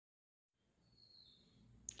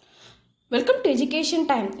Welcome to Education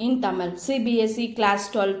Time in Tamil. CBSE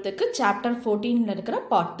Class12 Chapter-14 இருக்கிற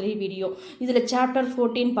Part-3 video. இதில்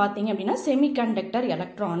Chapter-14 பார்த்தீங்க அப்படின்னா Semiconductor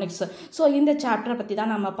Electronics. ஸோ இந்த சாப்டரை பற்றி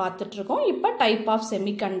தான் நம்ம பார்த்துட்ருக்கோம். இப்போ type of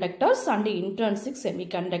semiconductors and intrinsic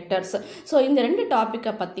semiconductors. So இந்த ரெண்டு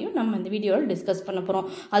டாப்பிக்கை பற்றியும் நம்ம இந்த வீடியோவில் டிஸ்கஸ் பண்ண போகிறோம்.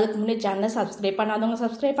 அதுக்கு முன்னே சேனலை சப்ஸ்கிரைப் பண்ணாதவங்க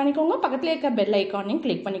சப்ஸ்கிரைப் பண்ணிக்கோங்க. பக்கத்தில் இருக்க பெல் ஐக்கானையும்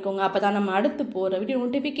கிளிக் பண்ணிக்கோங்க. அப்போ தான் நம்ம அடுத்து போகிற வீடியோ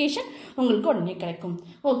நோட்டிஃபிகேஷன் உங்களுக்கு உடனே கிடைக்கும்.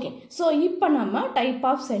 ஓகே, ஸோ இப்போ நம்ம டைப்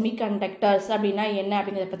ஆஃப் செமிகண்டக்டர் அப்படின்னா என்ன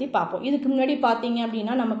அப்படிங்கிறத பற்றி பார்ப்போம். இதுக்கு முன்னாடி பார்த்தீங்க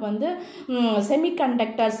அப்படின்னா நமக்கு வந்து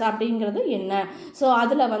செமிகண்டக்டர்ஸ் அப்படிங்கிறது என்ன, ஸோ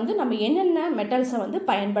அதில் வந்து நம்ம என்னென்ன மெட்டல்ஸை வந்து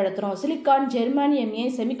பயன்படுத்துகிறோம், சிலிக்கான் ஜெர்மானியம்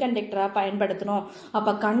ஏன் செமிகண்டக்டராக பயன்படுத்துகிறோம்,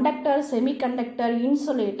 அப்போ கண்டக்டர் செமிகண்டக்டர்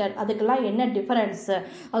இன்சுலேட்டர் அதுக்கெல்லாம் என்ன டிஃபரன்ஸு,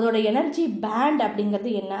 அதோட எனர்ஜி பேண்ட்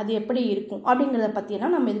அப்படிங்கிறது என்ன, அது எப்படி இருக்கும் அப்படிங்கிறத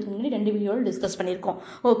பற்றியெல்லாம் நம்ம இதுக்கு முன்னாடி ரெண்டு வீடியோவில் டிஸ்கஸ் பண்ணியிருக்கோம்.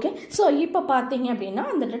 ஓகே, ஸோ இப்போ பார்த்தீங்க அப்படின்னா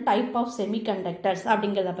அந்த டைப் ஆஃப் செமிகண்டக்டர்ஸ்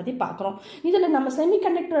அப்படிங்கிறத பற்றி பார்க்குறோம். இதில் நம்ம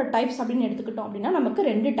செமிகண்டக்டர் டைப்ஸ் அப்படின்னு எடுத்துக்கிட்டோம் அப்படின்னா நமக்கு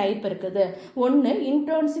ரெண்டு டைப் இருக்குது. ஒன்று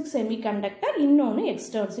இன்ட்ரின்சிக் செமிகண்டக்டர், இன்னொன்று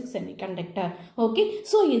எக்ஸ்ட்ரின்சிக் செமிகண்டக்டர். ஓகே,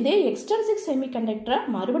 ஸோ இதே எக்ஸ்ட்ரின்சிக் செமிகண்டக்டரை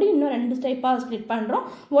மறுபடியும் இன்னும் ரெண்டு டைப்பாக ஸ்ப்ளிட் பண்ணுறோம்.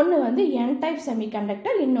 ஒன்று வந்து என் டைப்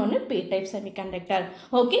செமிகண்டக்டர், இன்னொன்று பி டைப் செமிகண்டக்டர்.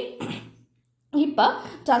 ஓகே, இப்போ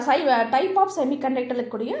டைப் ஆஃப்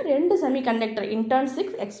செமிகண்டக்டருக்கு கூடிய ரெண்டு semiconductor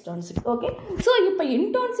intrinsic extrinsic. Okay, so இப்போ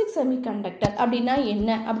இன்ட்ரின்சிக் செமிகண்டக்டர் அப்படின்னா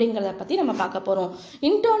என்ன அப்படிங்கிறத பற்றி நம்ம பார்க்க போகிறோம்.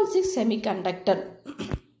 இன்ட்ரின்சிக் செமிகண்டக்டர்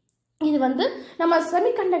இது வந்து நம்ம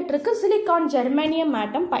செமிகண்டக்டருக்கு சிலிக்கான் ஜெர்மானியம்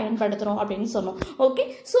ஆட்டம் பயன்படுத்துகிறோம் அப்படின்னு சொன்னோம். ஓகே,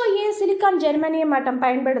 ஸோ ஏன் சிலிக்கான் ஜெர்மானியம் ஆட்டம்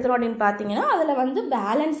பயன்படுத்துகிறோம் அப்படின்னு பார்த்தீங்கன்னா அதில் வந்து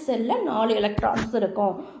வேலன்ஸ் செல்லில் 4 எலக்ட்ரான்ஸ்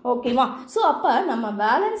இருக்கும். ஓகேவா, ஸோ அப்போ நம்ம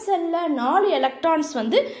வேலன்ஸ் செல்லில் 4 எலக்ட்ரான்ஸ்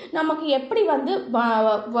வந்து நமக்கு எப்படி வந்து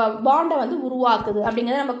பாண்டை வந்து உருவாக்குது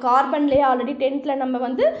அப்படிங்கிறது நம்ம கார்பன்லேயே ஆல்ரெடி 10th நம்ம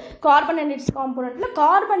வந்து கார்பன் அண்ட் இட்ஸ் காம்போனண்ட்டில்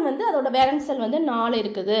கார்பன் வந்து அதோட வேலன்ஸ் செல் வந்து 4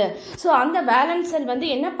 இருக்குது. ஸோ அந்த வேலன்ஸ் செல் வந்து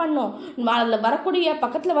என்ன பண்ணும், அதில் வரக்கூடிய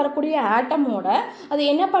பக்கத்தில் வரக்கூடிய ஆட்டமோட அது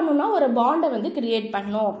என்ன பண்ணும்னா ஒரு பாண்டை வந்து கிரியேட்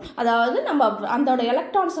பண்ணும். அதாவது நம்ம அதோட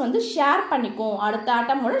எலக்ட்ரான்ஸ் வந்து ஷேர் பண்ணிக்கும், அடுத்த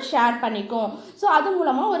ஆட்டமோட ஷேர் பண்ணிக்கும். ஸோ அது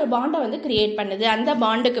மூலமாக ஒரு பாண்டை வந்து கிரியேட் பண்ணுது. அந்த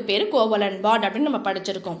பாண்டுக்கு பேர் கோவலன்ட் பாண்ட் அப்படின்னு நம்ம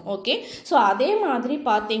படிச்சிருக்கோம். ஓகே, ஸோ அதே மாதிரி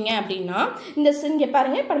பார்த்தீங்க அப்படின்னா இங்கே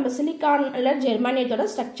பாருங்க, இப்போ நம்ம சிலிக்கான்ல ஜெர்மானியத்தோட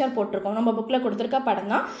ஸ்ட்ரக்சர் போட்டிருக்கோம். நம்ம புக்கில் கொடுத்துருக்க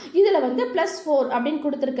படம் தான். இதில் வந்து +4 அப்படின்னு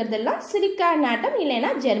கொடுத்துருக்கிறது எல்லாம் சிலிக்கான் ஆட்டம்,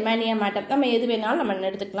 இல்லைன்னா ஜெர்மானியம் ஆட்டம், நம்ம எது வேணாலும் நம்ம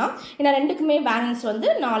எடுத்துக்கலாம். ஏன்னா ரெண்டுக்குமே வேலன்ஸ் வந்து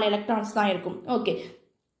 4 எலக்ட்ரான்ஸ் தான் இருக்கும். ஓகே,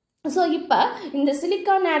 ஸோ இப்போ இந்த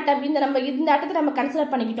சிலிக்கான் ஆட்டம் இந்த ஆட்டத்தை நம்ம கன்சிடர்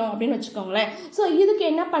பண்ணிக்கிட்டோம் அப்படின்னு வச்சுக்கோங்களேன். ஸோ இதுக்கு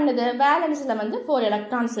என்ன பண்ணுது, வேலன்ஸில் வந்து 4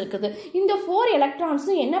 எலக்ட்ரான்ஸ் இருக்குது. இந்த 4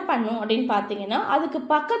 எலக்ட்ரான்ஸும் என்ன பண்ணும் அப்படின்னு பார்த்தீங்கன்னா அதுக்கு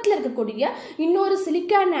பக்கத்தில் இருக்கக்கூடிய இன்னொரு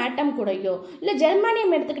சிலிக்கான் ஆட்டம் கூடயோ இல்லை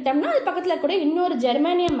ஜெர்மானியம் எடுத்துக்கிட்டோம்னா அது பக்கத்தில் கூட இன்னொரு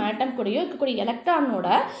ஜெர்மானியம் ஆட்டம் கூடயோ இருக்கக்கூடிய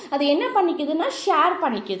எலக்ட்ரானோட அது என்ன பண்ணிக்குதுன்னா ஷேர்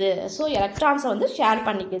பண்ணிக்குது. ஸோ எலக்ட்ரான்ஸை வந்து ஷேர்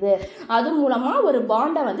பண்ணிக்குது, அது மூலமாக ஒரு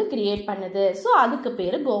பாண்டை வந்து கிரியேட் பண்ணுது. ஸோ அதுக்கு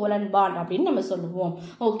பேர் கோவலன்ட் பாண்ட் அப்படின்னு நம்ம சொல்லுவோம்.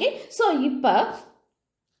 ஓகே, ஸோ இப்போ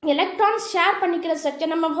எலக்ட்ரான்ஸ் ஷேர் பண்ணிக்கிற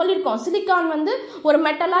ஸ்ட்ரக்சர் நம்ம சொல்லியிருக்கோம். சிலிக்கான் வந்து ஒரு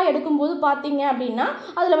மெட்டலாக எடுக்கும்போது பார்த்தீங்க அப்படின்னா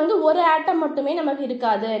அதில் வந்து ஒரு ஆட்டம் மட்டுமே நமக்கு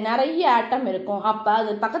இருக்காது, நிறைய ஆட்டம் இருக்கும். அப்போ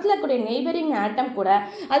அது பக்கத்தில் இருக்கக்கூடிய நெய்பரிங் ஆட்டம் கூட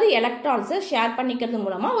அது எலக்ட்ரான்ஸை ஷேர் பண்ணிக்கிறது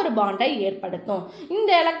மூலமாக ஒரு பாண்டை ஏற்படுத்தும். இந்த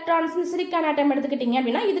எலக்ட்ரான்ஸ் சிலிக்கான் ஆட்டம் எடுத்துக்கிட்டிங்க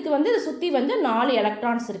அப்படின்னா இதுக்கு வந்து இதை சுற்றி வந்து 4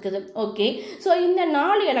 எலக்ட்ரான்ஸ் இருக்குது. ஓகே, ஸோ இந்த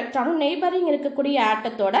 4 எலக்ட்ரானும் நெய்பரிங் இருக்கக்கூடிய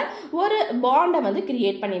ஆட்டத்தோட ஒரு பாண்டை வந்து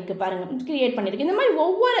கிரியேட் பண்ணியிருக்கு. கிரியேட் பண்ணியிருக்கு. இந்த மாதிரி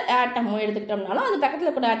ஒவ்வொரு ஆட்டமும் எடுத்துக்கிட்டோம்னாலும் அது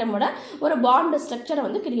பக்கத்தில் கூட ஆட்டமோட ஒரு பாண்ட் ஸ்ட்ரக்சரை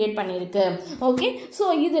வந்து கிரியேட் பண்ணியிருக்கு. ஓகே, ஸோ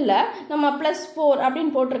இதில் நம்ம +4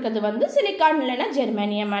 அப்படின்னு போட்டிருக்கிறது வந்து சிலிக்கான் இல்லைன்னா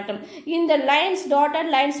ஜெர்மானியம் ஆட்டம். இந்த லைன்ஸ்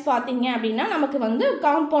டாட்டட் லைன்ஸ் பார்த்தீங்க அப்படின்னா நமக்கு வந்து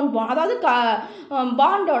காம்பவுண்ட் பாண்ட், அதாவது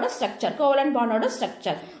பாண்டோட structure, covalent பாண்டோட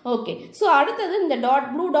structure. Okay, so அடுத்தது இந்த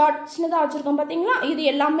ப்ளூ டாட் சின்னதாக வச்சுருக்கோம் பார்த்தீங்களா, இது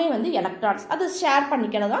எல்லாமே வந்து எலக்ட்ரான்ஸ், அதை ஷேர்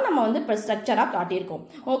பண்ணிக்கிறதா நம்ம வந்து இப்போ ஸ்ட்ரக்சராக காட்டியிருக்கோம்.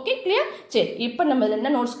 Okay, clear? சரி, இப்போ நம்ம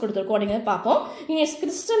என்ன நோட்ஸ் கொடுத்துருக்கோம் அப்படிங்கிறத பார்ப்போம். இன் எ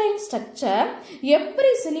crystalline structure every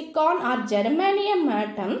silicon or germanium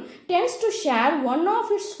atom tends to share one of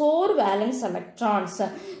its 4 valence electrons.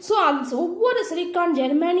 So ஒவ்வொரு சிலிக்கான்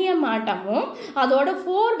ஜெர்மானியம் ஆட்டமும் அதோட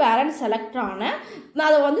 4 வேலன்ஸ் எலக்ட்ரானை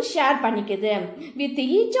அதை வந்து share பண்ணிக்குது. With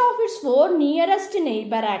each of it's 4 nearest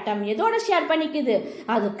neighbour ஆட்டம், எதோட ஷேர் பண்ணிக்குது,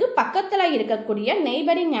 அதுக்கு பக்கத்தில் இருக்கக்கூடிய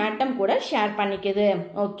நெய்பரிங் ஆட்டம் கூட share பண்ணிக்குது.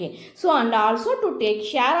 Okay, so and also to take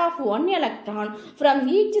share of 1 electron from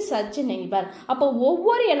each such neighbour. அப்போ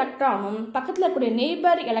ஒவ்வொரு எலக்ட்ரானும் பக்கத்தில் இருக்கக்கூடிய நெய்பர்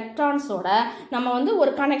எலக்ட்ரான்ஸோட நம்ம வந்து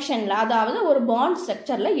ஒரு கனெக்ஷன்ல, அதாவது ஒரு பாண்ட்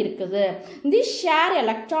ஸ்ட்ரக்சர்ல இருக்குது. திஸ் ஷேர்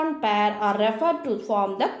எலக்ட்ரான் பேர் R refer to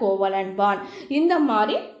form the covalent bond. இந்த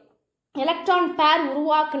மாதிரி எலக்ட்ரான் பேர்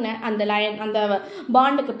உருவாக்குன அந்த லைன் அந்த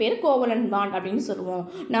பாண்டுக்கு பேர் கோவலன்ட் பாண்ட் அப்படின்னு சொல்லுவோம்.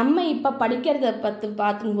 நம்ம இப்போ படிக்கிறத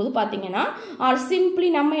பார்க்கும்போது பார்த்தீங்கன்னா ஆர் சிம்பிளி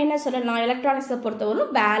நம்ம என்ன சொல்லலாம், எலக்ட்ரானிக்ஸை பொறுத்தவரை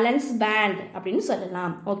பேலன்ஸ் பேண்ட் அப்படின்னு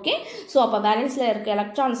சொல்லலாம். ஓகே, ஸோ அப்போ பேலன்ஸில் இருக்க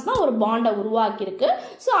எலக்ட்ரான்ஸ் தான் ஒரு பாண்டை உருவாக்கியிருக்கு.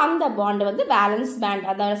 ஸோ அந்த பாண்டை வந்து பேலன்ஸ் பேண்ட்,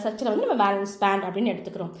 அதோட ஸ்ட்ரக்சரை வந்து நம்ம பேலன்ஸ் பேண்ட் அப்படின்னு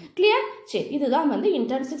எடுத்துக்கிறோம். கிளியர்? சரி, இதுதான் வந்து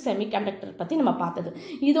இன்ட்ரின்சிக் செமிகண்டக்டர் பற்றி நம்ம பார்த்தது.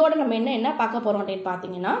 இதோட நம்ம என்ன பார்க்க போகிறோம் அப்படின்னு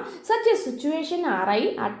பார்த்தீங்கன்னா, such a situation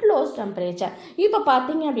arise at low temperature. இப்போ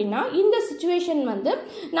பார்த்தீங்க அப்படின்னா இந்த சிச்சுவேஷன் வந்து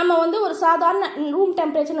நம்ம வந்து ஒரு சாதாரண ரூம்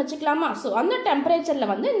டெம்பரேச்சர் வச்சுக்கலாமா. ஸோ அந்த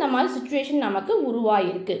டெம்பரேச்சரில் வந்து இந்த மாதிரி சிச்சுவேஷன் நமக்கு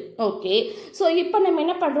உருவாயிருக்கு. ஓகே, ஸோ இப்போ நம்ம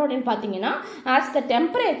என்ன பண்ணுறோம் அப்படின்னு பார்த்தீங்கன்னா, ஆஸ் த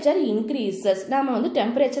டெம்பரேச்சர் இன்க்ரீசஸ், நம்ம வந்து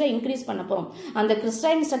டெம்பரேச்சரை இன்க்ரீஸ் பண்ண போகிறோம். அந்த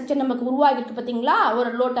கிறிஸ்டைன் ஸ்ட்ரக்சர் நமக்கு உருவாகிருக்கு பார்த்தீங்களா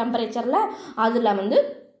ஒரு லோ டெம்பரேச்சரில், அதில் வந்து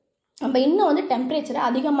நம்ம இன்னும் வந்து டெம்பரேச்சரை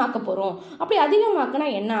அதிகமாக்க போகிறோம். அப்படி அதிகமாக்கினா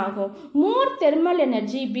என்ன ஆகும், மோர் thermal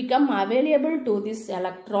energy become available to this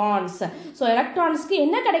electrons. So எலக்ட்ரான்ஸ்க்கு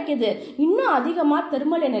என்ன கிடைக்கிது, இன்னும் அதிகமாக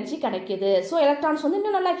தெர்மல் எனர்ஜி கிடைக்கிது. ஸோ எலக்ட்ரான்ஸ் வந்து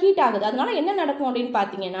இன்னும் நல்லா ஹீட் ஆகுது. அதனால என்ன நடக்கும் அப்படின்னு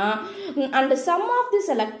பார்த்தீங்கன்னா, and some of this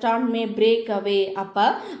electron May break அவே. அப்போ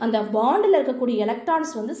அந்த பாண்டில் இருக்கக்கூடிய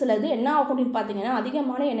எலக்ட்ரான்ஸ் வந்து சிலது என்ன ஆகும் அப்படின்னு பார்த்தீங்கன்னா,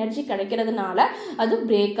 அதிகமான எனர்ஜி கிடைக்கிறதுனால அது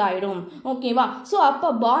பிரேக் ஆகிடும். ஓகேவா? ஸோ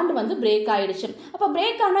அப்போ பாண்ட் வந்து பிரேக் ஆகிடுச்சு. அப்போ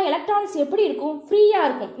பிரேக் ஆனால் எலக்ட்ரான்ஸ் எப்படி இருக்கும், ஃப்ரீயாக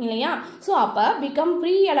இருக்கும் இல்லையா. ஸோ அப்போ become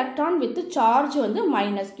free electron with charge வந்து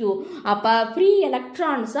 -q. அப்போ ஃப்ரீ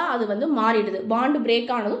எலக்ட்ரான்ஸாக அது வந்து மாறிடுது. பாண்டு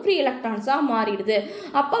பிரேக் ஆனதும் ஃப்ரீ எலக்ட்ரான்ஸாக மாறிடுது.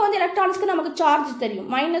 அப்போ வந்து எலக்ட்ரான்ஸ்க்கு நமக்கு சார்ஜ் தெரியும்,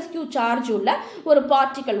 -q சார்ஜ் உள்ள ஒரு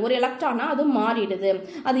பார்ட்டிகல், ஒரு எலக்ட்ரானா அது மாறிடுது.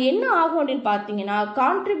 அது என்ன ஆகும் அப்படின்னு பார்த்தீங்கன்னா,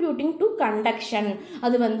 கான்ட்ரிபியூட்டிங் டு கண்டக்ஷன்,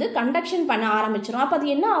 அது வந்து கண்டக்ஷன் பண்ண ஆரம்பிச்சிடும். அப்போ அது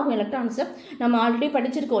என்ன ஆகும், எலக்ட்ரான்ஸ் நம்ம ஆல்ரெடி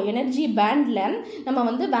படிச்சிருக்கோம் எனர்ஜி பேண்டில், நம்ம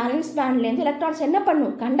வந்து பேலன்ஸ் பேண்ட்லேருந்து எலக்ட்ரான்ஸ் என்ன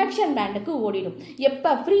பண்ணும், கண்டக்ஷன் பேண்டுக்கு ஓடிடும். எப்போ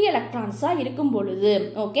ஃப்ரீ எலக்ட்ரான்ஸாக இருக்கும் பொழுது.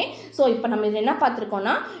 ஓகே, ஸோ இப்போ நம்ம இது என்ன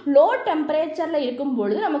பார்த்துருக்கோம்னா, லோ டெம்பரேச்சரில் இருக்கும்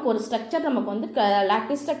பொழுது நமக்கு ஒரு ஸ்ட்ரக்சர், நமக்கு வந்து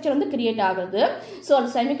லாக்டிக் ஸ்ட்ரக்சர் வந்து கிரியேட் ஆகுது. ஸோ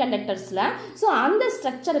செமிகண்டக்டர்ஸில். ஸோ அந்த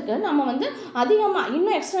ஸ்ட்ரக்சருக்கு நம்ம வந்து அதிகமாக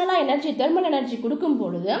இன்னும் எக்ஸ்டர்னலாக எனர்ஜி, தெர்மல் எனர்ஜி கொடுக்கும்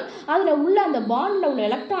பொழுது அதில் உள்ள அந்த பாண்டில் உள்ள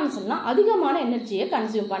எலக்ட்ரான்ஸ் எல்லாம் அதிகமான எனர்ஜியை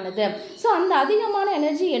கன்சியூம் பண்ணுது. ஸோ அந்த அதிகமான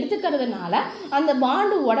எனர்ஜி எடுத்துக்கிறதுனால அந்த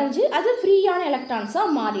பாண்டு உடஞ்சி அது ஃப்ரீயான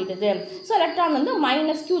எலக்ட்ரான்ஸாக மாறிடுது. ஸோ எலக்ட்ரான் வந்து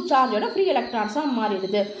 -q சார்ஜோட ஃப்ரீ எலக்ட்ரான்ஸாக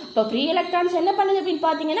மாறிடுது. இப்போ ஃப்ரீ எலக்ட்ரான்ஸ் என்ன பண்ணுது அப்படின்னு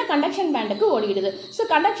பார்த்தீங்கன்னா, கண்டக்ஷன் பேண்டுக்கு ஓடிடுது. ஸோ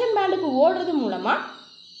கண்டக்ஷன் பேண்டுக்கு ஓடுறது மூலமாக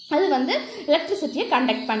அது வந்து எலக்ட்ரிசிட்டியை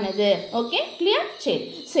கண்டக்ட் பண்ணுது. Okay, clear? சரி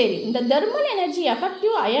சரி. இந்த thermal energy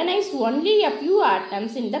effective அயனைஸ் only a few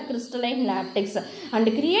atoms in the crystalline lattice and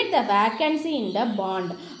create the vacancy in the bond.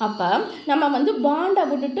 அப்போ நம்ம வந்து பாண்டை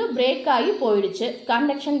விட்டுட்டு பிரேக் ஆகி போயிடுச்சு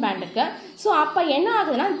கண்டக்ஷன் பேண்டுக்கு. ஸோ அப்போ என்ன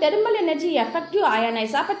ஆகுதுன்னா, தெர்மல் எனர்ஜி எஃபெக்டிவ்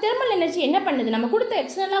அயனைஸ். அப்போ தெர்மல் எனர்ஜி என்ன பண்ணுது, நம்ம கொடுத்த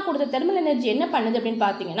எக்ஸ்டர்னலாக கொடுத்த தெர்மல் எனர்ஜி என்ன பண்ணுது அப்படின்னு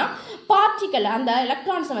பார்த்தீங்கன்னா, பார்ட்டிக்கல் அந்த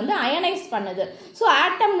எலக்ட்ரான்ஸை வந்து அயனைஸ் பண்ணுது. ஸோ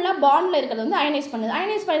ஆட்டமில் பாண்டில் இருக்கிறது வந்து அயனைஸ் பண்ணுது.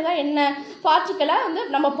 அயனைஸ் பண்ணி தான் என்ன, பார்ட்டிக்கலை வந்து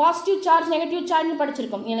நம்ம பாசிட்டிவ் சார்ஜ் நெகட்டிவ் சார்ஜ்னு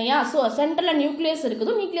படிச்சிருக்கோம் இல்லையா. ஸோ சென்டரில் நியூக்ளியஸ்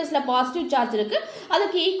இருக்குது, நியூக்ளியஸில் பாசிட்டிவ் சார்ஜ் இருக்குது,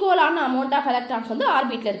 அதுக்கு ஈக்குவலான அமௌண்ட் ஆஃப் எலக்ட்ரான்ஸ் வந்து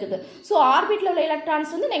ஆர்பிட்டில் இருக்குது. ஸோ ஆர்பிட்டில் உள்ள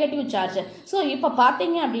எலக்ட்ரான்ஸ் வந்து நெகட்டிவ் சார்ஜ். ஸோ இப்போ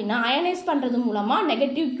பார்த்தீங்க அப்படின்னா, அயனைஸ் பண்ணுறது மூலமாக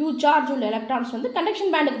நெகட்டிவ் q சார்ஜ் உள்ள எலக்ட்ரான்ஸ் வந்து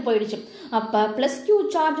கண்டக்ஷன் பேண்டுக்கு போயிடுச்சு. அப்போ +q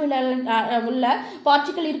சார்ஜ் உள்ள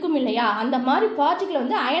பார்ட்டிக்கல் இருக்கும் இல்லையா, அந்த மாதிரி பார்ட்டிக்கல்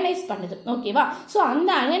வந்து அயனைஸ் பண்ணுது. ஓகேவா? ஸோ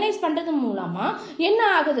அந்த அயனைஸ் பண்ணுறது மூலமாக என்ன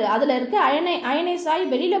ஆகுது, அதில் இருக்க அயனைஸ் ஆகி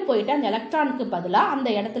வெளியில் போயிட்டு அந்த எலக்ட்ரானுக்கு பதிலாக அந்த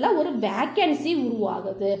இடத்துல ஒரு வேக்கன்சி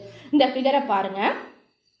உருவாகுது. இந்த ஃபிகரை பாருங்கள்.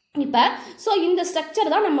 இப்போ ஸோ இந்த ஸ்ட்ரக்சர்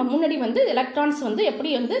தான் நம்ம முன்னாடி வந்து எலக்ட்ரான்ஸ் வந்து எப்படி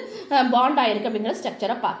வந்து பாண்ட் ஆகிருக்கு அப்படிங்கிற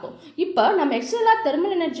ஸ்ட்ரக்சரை பார்த்தோம். இப்போ நம்ம எக்ஸ்டர்னலாக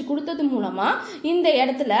தெர்மல் எனர்ஜி கொடுத்தது மூலமாக இந்த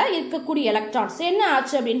இடத்துல இருக்கக்கூடிய எலக்ட்ரான்ஸ் என்ன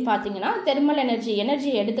ஆச்சு அப்படின்னு பார்த்தீங்கன்னா, தெர்மல்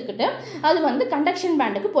எனர்ஜியை எடுத்துக்கிட்டு அது வந்து கண்டக்ஷன்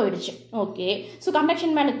பேண்டுக்கு போயிடுச்சு. ஓகே, ஸோ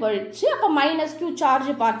கண்டக்ஷன் பேண்டுக்கு போயிடுச்சு. அப்போ -q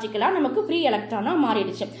சார்ஜ் பார்ட்டிக்கலாக நமக்கு ஃப்ரீ எலக்ட்ரானாக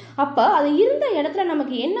மாறிடுச்சு. அப்போ அது இருந்த இடத்துல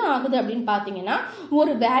நமக்கு என்ன ஆகுது அப்படின்னு பார்த்தீங்கன்னா,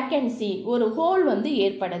 ஒரு வேக்கன்சி, ஒரு ஹோல் வந்து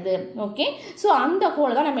ஏற்படுது. ஓகே, ஸோ அந்த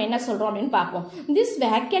ஹோல் தான் நம்ம என்ன சொல்றோம் அப்படின்னு பார்ப்போம். This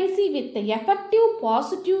vacancy with the effective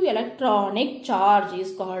positive electronic charge is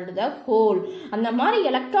called the hole. அந்த மாதிரி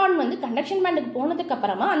எலக்ட்ரான் வந்து கண்டக்ஷன் பேண்டுக்கு போனதுக்கு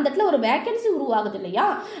அப்புறமா அந்த இடத்துல ஒரு வேக்கன்சி உருவாகுது இல்லையா,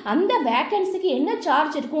 அந்த வேக்கன்சிக்கு என்ன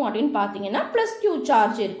சார்ஜ் இருக்கும் அப்படின்னு பார்த்தீங்கன்னா, +q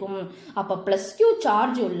சார்ஜ் இருக்கும். அப்போ +q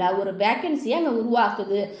சார்ஜ் உள்ள ஒரு வேக்கன்சியை அங்கே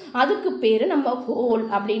உருவாக்குது. அதுக்கு பேர் நம்ம ஹோல்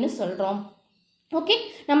அப்படின்னு சொல்றோம். ஓகே,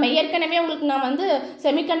 நம்ம ஏற்கனவே உங்களுக்கு நான் வந்து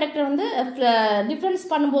செமிகண்டக்டர் வந்து டிஃப்ரென்ஸ்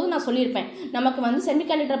பண்ணும்போது நான் சொல்லியிருப்பேன். நமக்கு வந்து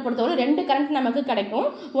செமிகண்டக்டர் பொறுத்தவரை 2 கரண்ட் நமக்கு கிடைக்கும்.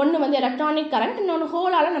 ஒன்று வந்து எலக்ட்ரானிக் கரண்ட், இன்னொன்று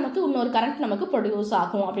ஹோலால் நமக்கு இன்னொரு கரண்ட் நமக்கு ப்ரொடியூஸ்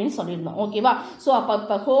ஆகும் அப்படின்னு சொல்லியிருந்தோம். ஓகேவா? ஸோ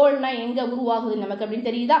இப்போ ஹோல்னா எங்கே உருவாகுது நமக்கு அப்படின்னு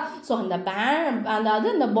தெரியுதா. ஸோ அந்த அதாவது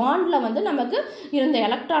அந்த பாண்டில் வந்து நமக்கு இருந்த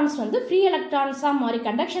எலக்ட்ரான்ஸ் வந்து ஃப்ரீ எலக்ட்ரான்ஸாக மாறி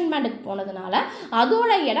கண்டக்ஷன் பேண்டுக்கு போனதுனால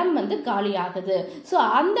அதோட இடம் வந்து காலி ஆகுது. ஸோ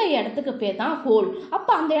அந்த இடத்துக்கு பேர் தான் ஹோல்.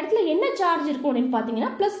 அப்போ அந்த இடத்துல என்ன சார்ஜ் இருக்கும் அப்படின்னு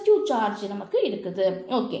பார்த்தீங்கன்னா +2 சார்ஜ் நமக்கு இருக்குது.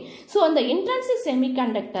 ஓகே, ஸோ இந்த intrinsic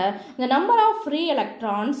semiconductor the number of free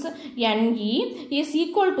electrons Ne is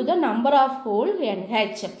equal to the number of hole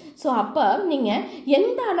NH. So அப்போ நீங்கள்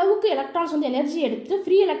எந்த அளவுக்கு எலக்ட்ரான்ஸ் வந்து எனர்ஜி எடுத்து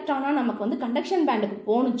ஃப்ரீ எலக்ட்ரானாக நமக்கு வந்து கண்டக்ஷன் பேண்டுக்கு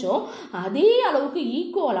போணுச்சோ அதே அளவுக்கு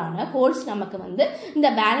ஈக்குவலான ஹோல்ஸ் நமக்கு வந்து இந்த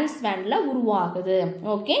பேலன்ஸ் பேண்டில் உருவாகுது.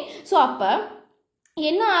 ஓகே, ஸோ அப்போ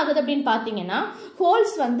என்ன ஆகுது அப்படின்னு பார்த்தீங்கன்னா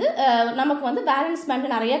ஹோல்ஸ் வந்து நமக்கு வந்து பேலன்ஸ்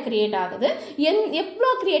பேண்டு நிறைய கிரியேட் ஆகுது. எவ்வளோ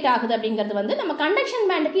கிரியேட் ஆகுது அப்படிங்கிறது வந்து நம்ம கண்டக்ஷன்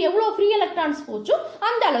பேண்டுக்கு எவ்வளோ ஃப்ரீ எலக்ட்ரான்ஸ் போச்சோ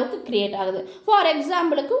அந்த அளவுக்கு கிரியேட் ஆகுது. ஃபார்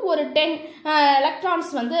எக்ஸாம்பிளுக்கு ஒரு 10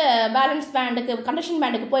 எலக்ட்ரான்ஸ் வந்து பேலன்ஸ் பேண்டுக்கு கண்டக்ஷன்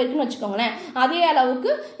பேண்டுக்கு போயிருக்குன்னு வச்சுக்கோங்களேன், அதே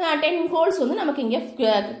அளவுக்கு 10 ஹோல்ஸ் வந்து நமக்கு இங்கே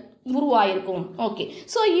உருவாயிருக்கும். ஓகே,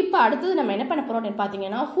 ஸோ இப்போ அடுத்தது நம்ம என்ன பண்ண போகிறோம் அப்படின்னு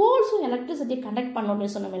பார்த்தீங்கன்னா ஹோல்ஸும் எலக்ட்ரிசிட்டி கண்டக்ட் பண்ணணும்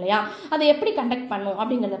அப்படின்னு சொன்னோம் இல்லையா, அதை எப்படி கண்டக்ட் பண்ணும்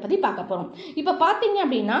அப்படிங்கிறத பற்றி பார்க்க போகிறோம். இப்போ பார்த்தீங்க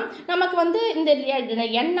அப்படின்னா நமக்கு வந்து இந்த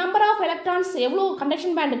n நம்பர் ஆஃப் எலக்ட்ரான்ஸ் எவ்வளோ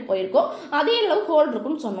கண்டக்ஷன் பேண்டுக்கு போயிருக்கோ அதே அளவு ஹோல்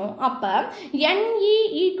இருக்குன்னு சொன்னோம். அப்போ Ne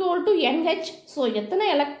equal to NH. So எத்தனை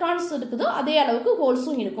எலக்ட்ரான்ஸ் இருக்குதோ அதே அளவுக்கு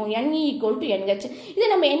ஹோல்ஸும் இருக்கும். Ne equal to NH. இது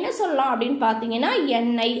நம்ம என்ன சொல்லலாம் அப்படின்னு பார்த்தீங்கன்னா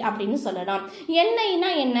Ni அப்படின்னு சொல்லலாம்.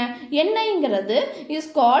 Niனா என்ன? Niங்கிறது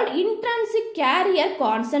is called intrinsic carrier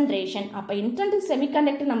concentration. அப்போ இன்ட்ரின்சிக்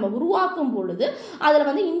செமிகண்டக்டர் நம்ம உருவாக்கும் பொழுது அதில்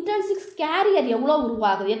வந்து இன்ட்ரின்சிக் கேரியர் எவ்வளோ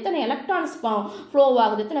உருவாகுது, எத்தனை எலக்ட்ரான்ஸ் ஃப்ளோ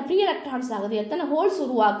ஆகுது, எத்தனை ஃப்ரீ எலக்ட்ரான்ஸ் ஆகுது, எத்தனை ஹோல்ஸ்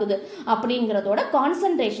உருவாக்குது அப்படிங்கிறதோட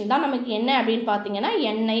கான்சன்ட்ரேஷன் தான் நமக்கு என்ன அப்படின்னு பார்த்தீங்கன்னா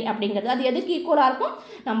Ni அப்படிங்கிறது. அது எதுக்கு ஈக்குவலாக இருக்கும்?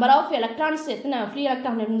 நம்பர் ஆஃப் எலக்ட்ரான்ஸ் எத்தனை ஃப்ரீ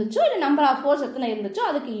எலக்ட்ரான் இருந்துச்சோ இல்லை நம்பர் ஆஃப் ஹோல்ஸ் எத்தனை இருந்துச்சோ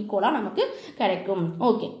அதுக்கு ஈக்குவலாக நமக்கு கிடைக்கும்.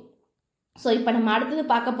 ஓகே, ஸோ இப்போ நம்ம அடுத்தது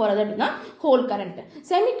பார்க்க போகிறது அப்படின்னா whole current.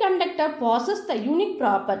 Semiconductor possess the unique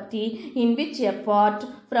property in which apart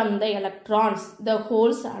from the electrons the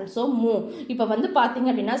holes also move. இப்போ வந்து பார்த்தீங்க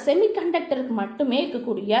அப்படின்னா செமிகண்டக்டருக்கு மட்டுமே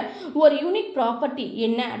இருக்கக்கூடிய ஒரு யூனிக் ப்ராப்பர்ட்டி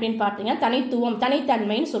என்ன அப்படின்னு பார்த்தீங்கன்னா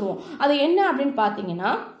தனித்தன்மைன்னு சொல்லுவோம். அது என்ன அப்படின்னு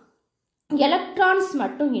பார்த்தீங்கன்னா எலக்ட்ரான்ஸ்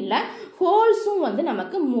மட்டும் இல்லை ஹோல்ஸும் வந்து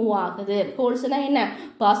நமக்கு மூவ் ஆகுது. ஹோல்ஸ்னா என்ன?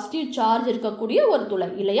 பாசிட்டிவ் சார்ஜ் இருக்கக்கூடிய ஒரு துளை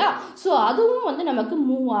இல்லையா? ஸோ அதுவும் வந்து நமக்கு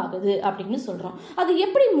மூவ் ஆகுது அப்படின்னு சொல்கிறோம். அது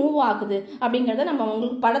எப்படி மூவ் ஆகுது அப்படிங்கிறத நம்ம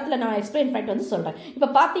உங்களுக்கு படத்தில் நான் எக்ஸ்பிளைன் பண்ணிட்டு வந்து சொல்கிறேன். இப்போ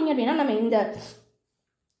பார்த்தீங்க அப்படின்னா நம்ம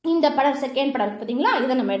இந்த படம் செகண்ட் படம் இருக்கு பார்த்தீங்களா,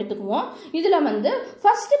 இதை நம்ம எடுத்துக்குவோம். இதில் வந்து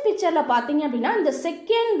ஃபர்ஸ்ட் பிக்சரில் பார்த்தீங்க அப்படின்னா இந்த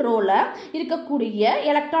செகண்ட் ரோவில் இருக்கக்கூடிய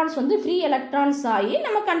எலக்ட்ரான்ஸ் வந்து ஃப்ரீ எலக்ட்ரான்ஸ் ஆகி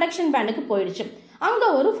நம்ம கண்டக்ஷன் பேண்டுக்கு போயிடுச்சு. அங்கே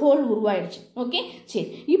ஒரு ஹோல் உருவாயிடுச்சு. ஓகே, சரி,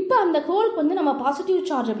 இப்போ அந்த ஹோலுக்கு வந்து நம்ம பாசிட்டிவ்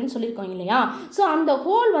சார்ஜ் அப்படின்னு சொல்லியிருக்கோம் இல்லையா? ஸோ அந்த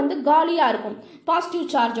ஹோல் வந்து காலியாக இருக்கும் பாசிட்டிவ்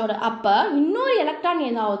சார்ஜோட. அப்போ இன்னொரு எலக்ட்ரான்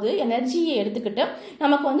ஏதாவது எனர்ஜியை எடுத்துக்கிட்டு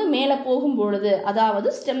நமக்கு வந்து மேலே போகும் பொழுது,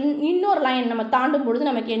 அதாவது இன்னொரு லைன் நம்ம தாண்டும் பொழுது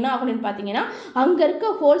நமக்கு என்ன ஆகும்னு பார்த்தீங்கன்னா அங்கே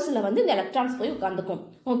இருக்க ஹோல்ஸில் வந்து இந்த எலக்ட்ரான்ஸ் போய் உட்காந்துக்கும்.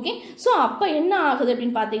 ஓகே, ஸோ அப்போ என்ன ஆகுது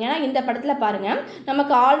அப்படின்னு பார்த்தீங்கன்னா இந்த படத்தில் பாருங்கள்,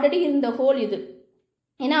 நமக்கு ஆல்ரெடி இருந்த ஹோல் இது,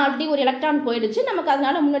 ஏன்னா ஆல்ரெடி ஒரு எலக்ட்ரான் போயிடுச்சு நமக்கு,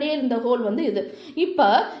 அதனால முன்னாடியே இருந்த ஹோல் வந்து இது. இப்போ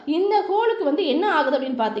இந்த ஹோலுக்கு வந்து என்ன ஆகுது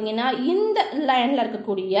அப்படின்னு பார்த்தீங்கன்னா இந்த லைனில்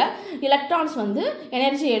இருக்கக்கூடிய எலக்ட்ரான்ஸ் வந்து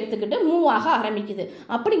எனர்ஜியை எடுத்துக்கிட்டு மூவ் ஆக ஆரம்பிக்குது.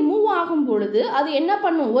 அப்படி மூவ் ஆகும் பொழுது அது என்ன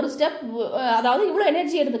பண்ணும்? ஒரு ஸ்டெப், அதாவது இவ்வளோ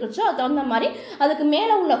எனர்ஜி எடுத்துக்கிச்சோ அது தகுந்த மாதிரி அதுக்கு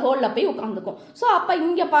மேலே உள்ள ஹோலில் போய் உட்காந்துக்கும். ஸோ அப்போ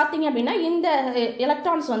இங்கே பார்த்தீங்க அப்படின்னா இந்த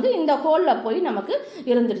எலக்ட்ரான்ஸ் வந்து இந்த ஹோலில் போய் நமக்கு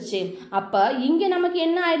இருந்துருச்சு. அப்போ இங்கே நமக்கு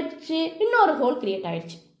என்ன ஆயிடுச்சு? இன்னொரு ஹோல் கிரியேட்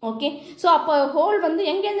ஆயிடுச்சு. ஓகே, ஸோ அப்போ ஹோல் வந்து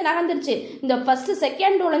எங்கேருந்து நகர்ந்துருச்சு? இந்த ஃபர்ஸ்ட்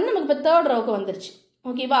செகண்ட் ரோலேருந்து நமக்கு இப்போ தேர்ட் ரோவுக்கு வந்துருச்சு.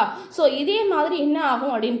 ஓகேவா? ஸோ இதே மாதிரி என்ன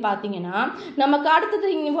ஆகும் அப்படின்னு பார்த்தீங்கன்னா நமக்கு அடுத்தது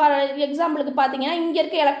எக்ஸாம்பிளுக்கு பார்த்தீங்கன்னா இங்கே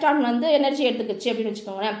இருக்க எலக்ட்ரான் வந்து எனர்ஜி எடுத்துக்கிச்சு அப்படின்னு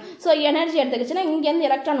வச்சுக்கோங்களேன். ஸோ எனர்ஜி எடுத்துக்கிச்சுன்னா இங்கேருந்து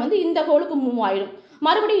எலக்ட்ரான் வந்து இந்த ஹோலுக்கு மூவ் ஆயிடும்.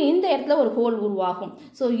 மறுபடியும் இந்த இடத்துல ஒரு ஹோல் உருவாகும்.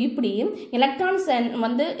 ஸோ இப்படி எலக்ட்ரான்ஸ்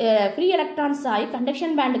வந்து ஃப்ரீ எலக்ட்ரான்ஸ் ஆகி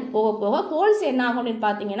கண்டக்ஷன் பேண்டுக்கு போக போக ஹோல்ஸ் என்ன ஆகும் அப்படின்னு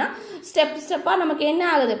பார்த்தீங்கன்னா ஸ்டெப்பாக நமக்கு என்ன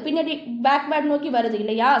ஆகுது? பின்னாடி பேக் நோக்கி வருது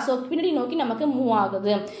இல்லையா? ஸோ பின்னாடி நோக்கி நமக்கு மூவ்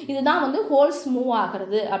ஆகுது. இதுதான் வந்து ஹோல்ஸ் மூவ்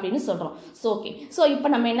ஆகிறது அப்படின்னு சொல்கிறோம். ஸோ ஓகே, ஸோ இப்போ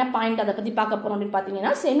நம்ம என்ன பாயிண்ட் அதை பற்றி பார்க்க போகிறோம் அப்படின்னு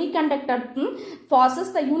பார்த்தீங்கன்னா semiconductor possess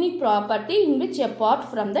the unique property in which apart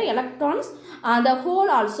from the electrons the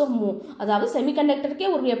hole also move. அதாவது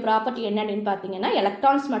செமிகண்டக்டருக்கே ஒரு ப்ராப்பர்ட்டி என்ன அப்படின்னு பார்த்தீங்கன்னா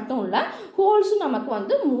எலக்ட்ரான்ஸ் மட்டும் இல்லை ஹோல்ஸும் நமக்கு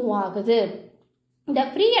வந்து மூவ் ஆகுது. The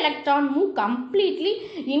free electron move completely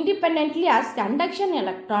independently as conduction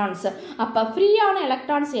electrons. அப்போ ஃப்ரீயான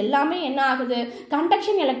எலக்ட்ரான்ஸ் எல்லாமே என்ன ஆகுது?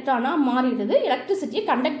 கண்டக்ஷன் எலக்ட்ரானாக மாறிடுது, எலக்ட்ரிசிட்டியை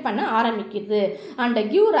கண்டக்ட் பண்ண ஆரம்பிக்குது. And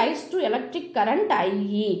give rice to electric current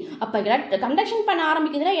IE. அப்போ கண்டக்ஷன் பண்ண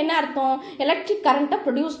ஆரம்பிக்குதுன்னா என்ன அர்த்தம்? எலக்ட்ரிக் கரண்ட்டை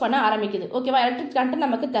ப்ரொடியூஸ் பண்ண ஆரம்பிக்குது. ஓகேவா? எலக்ட்ரிக் கரண்ட்டை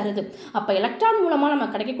நமக்கு தருது. அப்போ எலக்ட்ரான் மூலமாக நம்ம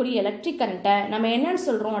கிடைக்கக்கூடிய எலக்ட்ரிக் கரண்ட்டை நம்ம என்னன்னு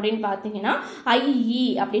சொல்கிறோம் அப்படின்னு பார்த்தீங்கன்னா IE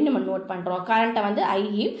அப்படின்னு நம்ம நோட் பண்ணுறோம். கரண்ட்டை வந்து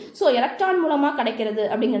IE. ஸோ எலக்ட்ரான் மூலமாக கிடைக்கிறது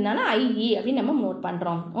அப்படிங்கிறதுனால IE அப்படின்னு நம்ம நோட்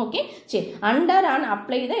பண்றோம். ஓகே, சரி, under and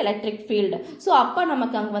apply the electric field. So அப்போ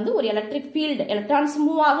நமக்கு அங்கே வந்து ஒரு electric field, electrons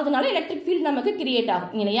move ஆகுதுனால electric field நமக்கு கிரியேட்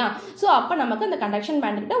ஆகும் இல்லையா? ஸோ அப்போ நமக்கு அந்த கண்டக்ஷன்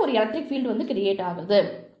பேண்ட் கிட்ட ஒரு எலக்ட்ரிக் ஃபீல்டு வந்து கிரியேட் ஆகுது.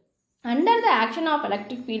 Under the action of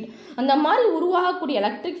electric field அந்த மாதிரி உருவாகக்கூடிய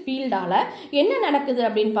எலக்ட்ரிக் ஃபீல்டால் என்ன நடக்குது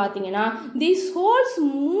அப்படின்னு பார்த்தீங்கன்னா these holes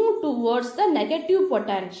move towards the negative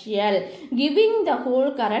potential giving the whole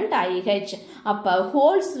current IH. அப்போ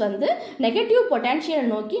ஹோல்ஸ் வந்து நெகட்டிவ் பொட்டன்ஷியல்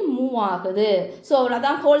நோக்கி மூவ் ஆகுது. ஸோ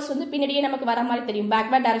அதான் ஹோல்ஸ் வந்து பின்னாடியே நமக்கு வர மாதிரி தெரியும்,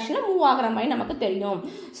 பேக்வேர்ட் டைரக்ஷனில் மூவ் ஆகிற மாதிரி நமக்கு தெரியும்.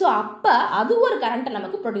 ஸோ அப்போ அது ஒரு கரண்ட்டை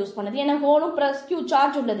நமக்கு ப்ரொடியூஸ் பண்ணுது. ஏன்னா ஹோலும் ப்ளஸ் கியூ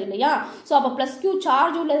சார்ஜ் உள்ளது இல்லையா? ஸோ அப்போ ப்ளஸ் கியூ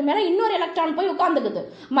சார்ஜ் உள்ளது மேலே இன்னொரு எலக்ட்ரான் போய் உட்காந்துக்குது,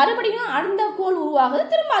 மறுபடியும் அந்த ஹோல் உருவாகுது,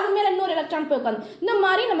 திரும்ப அது மேல இன்னொரு எலக்ட்ரான் போய் உட்காந்து. இந்த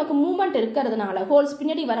மாதிரி நமக்கு மூவ்மெண்ட் இருக்கிறதுனால, ஹோல்ஸ்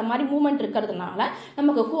பின்னாடி வர மாதிரி மூவ்மெண்ட் இருக்கிறதுனால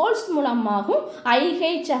நமக்கு ஹோல்ஸ் மூலமாகவும்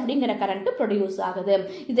ஐஹெச் அப்படிங்கிற கரண்ட் ப்ரொடியூஸ் ஆகுது.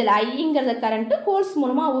 இதில் ஐங்கிற கரண்ட் ஹோல்ஸ்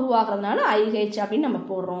மூலமா உருவாகிறதுனால ஐஹெச் அப்படின்னு நம்ம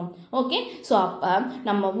போடுறோம். ஓகே, ஸோ அப்போ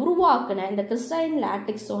நம்ம உருவாக்குன இந்த கிறிஸ்டலைன்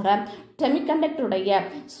லாட்டிக்ஸோட செமிகண்டக்டருடைய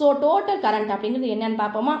ஸோ டோட்டல் கரண்ட் அப்படிங்கிறது என்னன்னு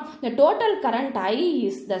பார்ப்போமா? இந்த total current I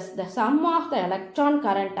is the some of the electron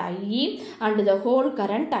current I and the whole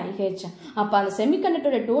current IH. அப்போ அந்த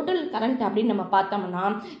செமிகண்டக்டருடைய டோட்டல் கரண்ட் அப்படின்னு நம்ம பார்த்தோம்னா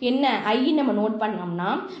என்ன ஐ நம்ம நோட் பண்ணோம்னா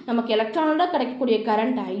நமக்கு எலக்ட்ரானோட கிடைக்கக்கூடிய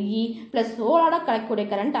கரண்ட் ஐ ப்ளஸ் ஹோலோட கிடைக்கக்கூடிய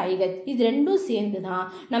கரண்ட் ஐஹெச், இது ரெண்டும் சேர்ந்து தான்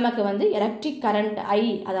நமக்கு வந்து எலக்ட்ரிக் கரண்ட் ஐ,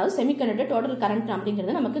 அதாவது செமிகண்டக்டர் டோட்டல் கரண்ட்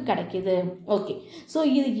அப்படிங்கிறது நமக்கு கிடைக்குது. ஓகே, ஸோ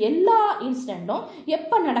இது எல்லா இன்ஸ்டன்ட்டும்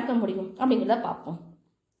எப்போ நடக்க முடியும் அப்படிங்கிறத பார்ப்போம்.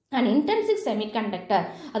 an intrinsic semiconductor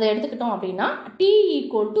அதை எடுத்துக்கிட்டோம் அப்படின்னா T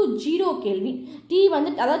equal to 0 Kelvin. T வந்து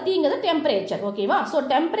அதாவது Tங்கிறது டெம்பரேச்சர். ஓகேவா? ஸோ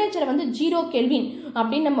டெம்பரேச்சர் வந்து 0 Kelvin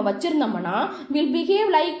அப்படின்னு நம்ம வச்சிருந்தோம்னா will behave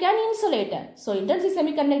like an insulator. So intrinsic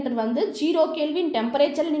semiconductor வந்து 0 Kelvin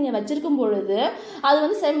டெம்பரேச்சர் நீங்கள் வச்சிருக்கும் பொழுது அது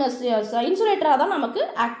வந்து இன்சுலேட்டராக தான் நமக்கு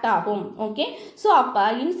ஆக்ட் ஆகும். ஓகே, ஸோ அப்போ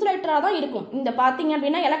இன்சுலேட்டராக தான் இருக்கும். இந்த பார்த்தீங்க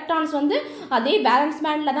அப்படின்னா எலக்ட்ரான்ஸ் வந்து அதே பேலன்ஸ்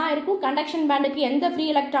பேண்டில் தான் இருக்கும், கண்டக்ஷன் பேண்டுக்கு எந்த ஃப்ரீ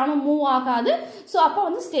எலக்ட்ரானும் மூவ் ஆகாது. ஸோ அப்போ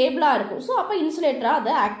வந்து ஸ்டேபிளாக இருக்கும். ஸோ அப்போ இன்சுலேட்டராக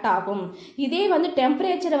அது ஆக்ட் ஆகும். இதே வந்து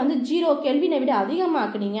டெம்பரேச்சரை வந்து 0 கெல்வினை விட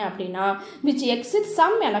அதிகமாக்குனீங்க அப்படின்னா which exits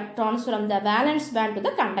some electrons from the valence band to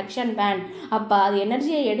the conduction band. அப்போ அது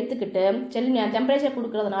எனர்ஜியை எடுத்துக்கிட்டு டெம்பரேச்சர்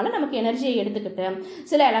கொடுக்கறதுனால நமக்கு எனர்ஜியை எடுத்துக்கிட்டு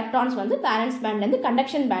சில எலக்ட்ரான்ஸ் வந்து வேலன்ஸ் பேண்ட்லேருந்து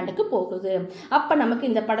கண்டக்ஷன் பேண்டுக்கு போகுது. அப்போ நமக்கு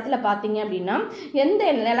இந்த படத்தில் பார்த்தீங்க அப்படின்னா எந்த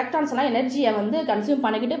எலக்ட்ரான்ஸ் எல்லாம் எனர்ஜியை வந்து கன்சியூம்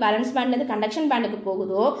பண்ணிக்கிட்டு வேலன்ஸ் பேண்ட்லேருந்து கண்டக்ஷன் பேண்டுக்கு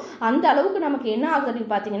போகுதோ அந்த அளவுக்கு நமக்கு என்ன ஆகுது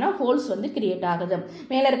அப்படின்னு பார்த்தீங்கன்னா ஹோல்ஸ் வந்து கிரியேட் ஆகுது.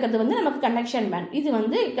 மேலே இருக்கிறது வந்து நமக்கு கண்டக்ஷன் பேண்ட், இது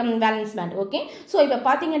வந்து வேலன்ஸ் பேண்ட். ஓகே, ஸோ இப்போ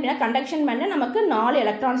பார்த்தீங்க அப்படின்னா கண்டக்ஷன் பேண்டில் நமக்கு 4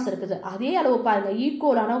 எலக்ட்ரான்ஸ் இருக்குது. அதே அளவு பாருங்க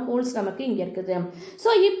ஈக்குவலான ஹோல்ஸ் நமக்கு இங்கே இருக்குது. ஸோ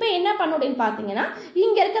இப்போ என்ன பண்ணும் அப்படின்னு பார்த்தீங்கன்னா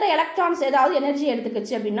இங்கே இருக்கிற எலக்ட்ரான்ஸ் ஏதாவது எனர்ஜி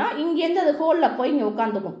எடுத்துக்கிச்சு அப்படின்னா இங்கேருந்து அது ஹோலில் போய் இங்கே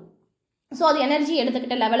உட்காந்துக்கும். ஸோ அது எனர்ஜி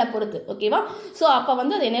எடுத்துக்கிட்ட லெவலை பொறுத்து. ஓகேவா? ஸோ அப்போ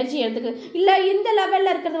வந்து அது எனர்ஜி எடுத்துக்கு இல்லை இந்த லெவலில்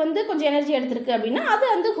இருக்கிறது வந்து கொஞ்சம் எனர்ஜி எடுத்துருக்கு அப்படின்னா அது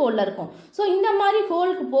வந்து ஹோலில் இருக்கும். ஸோ இந்த மாதிரி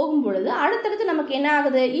ஹோலுக்கு போகும் பொழுது அடுத்தடுத்து நமக்கு என்ன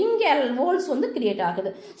ஆகுது, இங்கே ஹோல்ஸ் வந்து கிரியேட்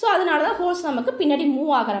ஆகுது. ஸோ அதனால தான் ஹோல்ஸ் நமக்கு பின்னாடி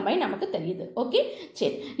மூவ் ஆகிற மாதிரி நமக்கு தெரியுது. ஓகே,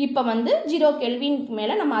 சரி, இப்போ வந்து 0 கெல்வினுக்கு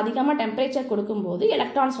மேலே நம்ம அதிகமாக டெம்பரேச்சர் கொடுக்கும்போது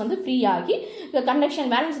எலக்ட்ரான்ஸ் வந்து ஃப்ரீ ஆகி கண்டக்ஷன்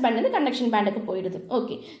வேலன்ஸ் பேண்ட்லேருந்து கண்டக்ஷன் பேண்டுக்கு போயிடுது.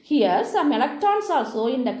 Okay, here some electrons also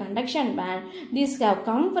in the conduction pant these have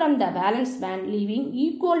come from the valence band leaving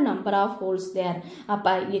equal number of holes there.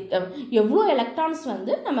 அப்ப எவ்வளவு எலக்ட்ரான்ஸ்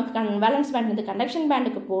வந்து நமக்கு வேலன்ஸ் பேண்ட் இருந்து conduction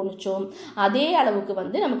பேண்டுக்கு போனுச்சோ அதே அளவுக்கு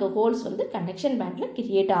வந்து நமக்கு ஹோல்ஸ் வந்து கண்டக்ஷன் பேண்ட்ல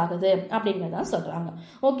கிரியேட் ஆகுது அப்படிங்கறத சொல்றாங்க.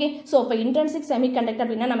 ஓகே, சோ இப்போ இன்ட்ரின்சிக் செமிகண்டக்டர்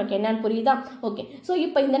அப்படின்னா நமக்கு என்னன்னு புரியுதா? ஓகே, சோ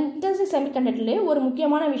இப்போ இந்த இன்ட்ரின்சிக் செமிகண்டக்டர்ல ஒரு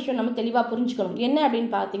முக்கியமான விஷயம் நம்ம தெளிவா புரிஞ்சுக்கணும். என்ன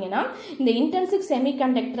அப்படின்னு பாத்தீங்கன்னா இந்த இன்ட்ரின்சிக்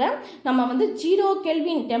செமிகண்டக்டரை நம்ம வந்து 0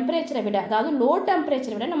 கெல்வின் டெம்பரேச்சரை விட, அதாவது லோ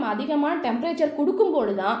டெம்பரேச்சரை விட நம்ம அதிகமான டெம்பரேச்சர்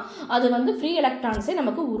கொடுக்கும்போது தான் அது வந்து ஃப்ரீ எலக்ட்ரான்ஸே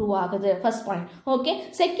நமக்கு உருவாகுது. First point. Okay,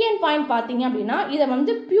 second point பார்த்தீங்க அப்படின்னா இதை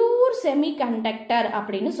வந்து பியூர் செமிகண்டக்டர்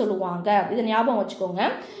அப்படின்னு சொல்லுவாங்க. இதை ஞாபகம் வச்சுக்கோங்க.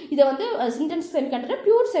 இதை வந்து இன்ட்ரின்சிக் செமிகண்டக்டர்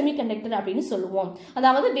பியூர் செமிகண்டக்டர் அப்படின்னு சொல்லுவோம்.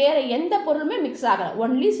 அதாவது வேற எந்த பொருளுமே மிக்ஸ் ஆகல,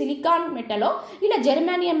 ஒன்லி சிலிக்கான் மெட்டலோ இல்லை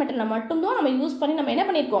ஜெர்மானியம் மெட்டலை மட்டும்தான் நம்ம யூஸ் பண்ணி நம்ம என்ன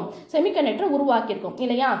பண்ணியிருக்கோம், செமிகண்டக்டர் உருவாக்கியிருக்கோம்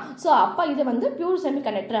இல்லையா? ஸோ அப்போ இது வந்து பியூர்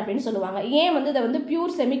செமிகண்டக்டர் அப்படின்னு சொல்லுவாங்க. ஏன் வந்து இதை வந்து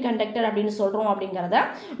பியூர் செமிகண்டக்டர் அப்படின்னு சொல்கிறோம் அப்படிங்கிறத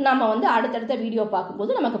நம்ம வந்து அடுத்தடுத்த வீடியோ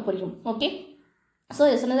பார்க்கும்போது நமக்கு புரியும். ஓகே, ஸோ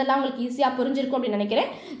இது சொன்னதெல்லாம் உங்களுக்கு ஈஸியாக புரிஞ்சிருக்கும் அப்படின்னு நினைக்கிறேன்.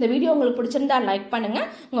 இந்த வீடியோ உங்களுக்கு பிடிச்சிருந்தா லைக் பண்ணுங்கள்,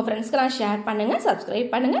 உங்கள் ஃப்ரெண்ட்ஸ்க்கெல்லாம் ஷேர் பண்ணுங்கள்,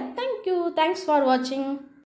 சப்ஸ்கிரைப் பண்ணுங்கள். தேங்க்யூ, தேங்க்ஸ் ஃபார் வாட்சிங்.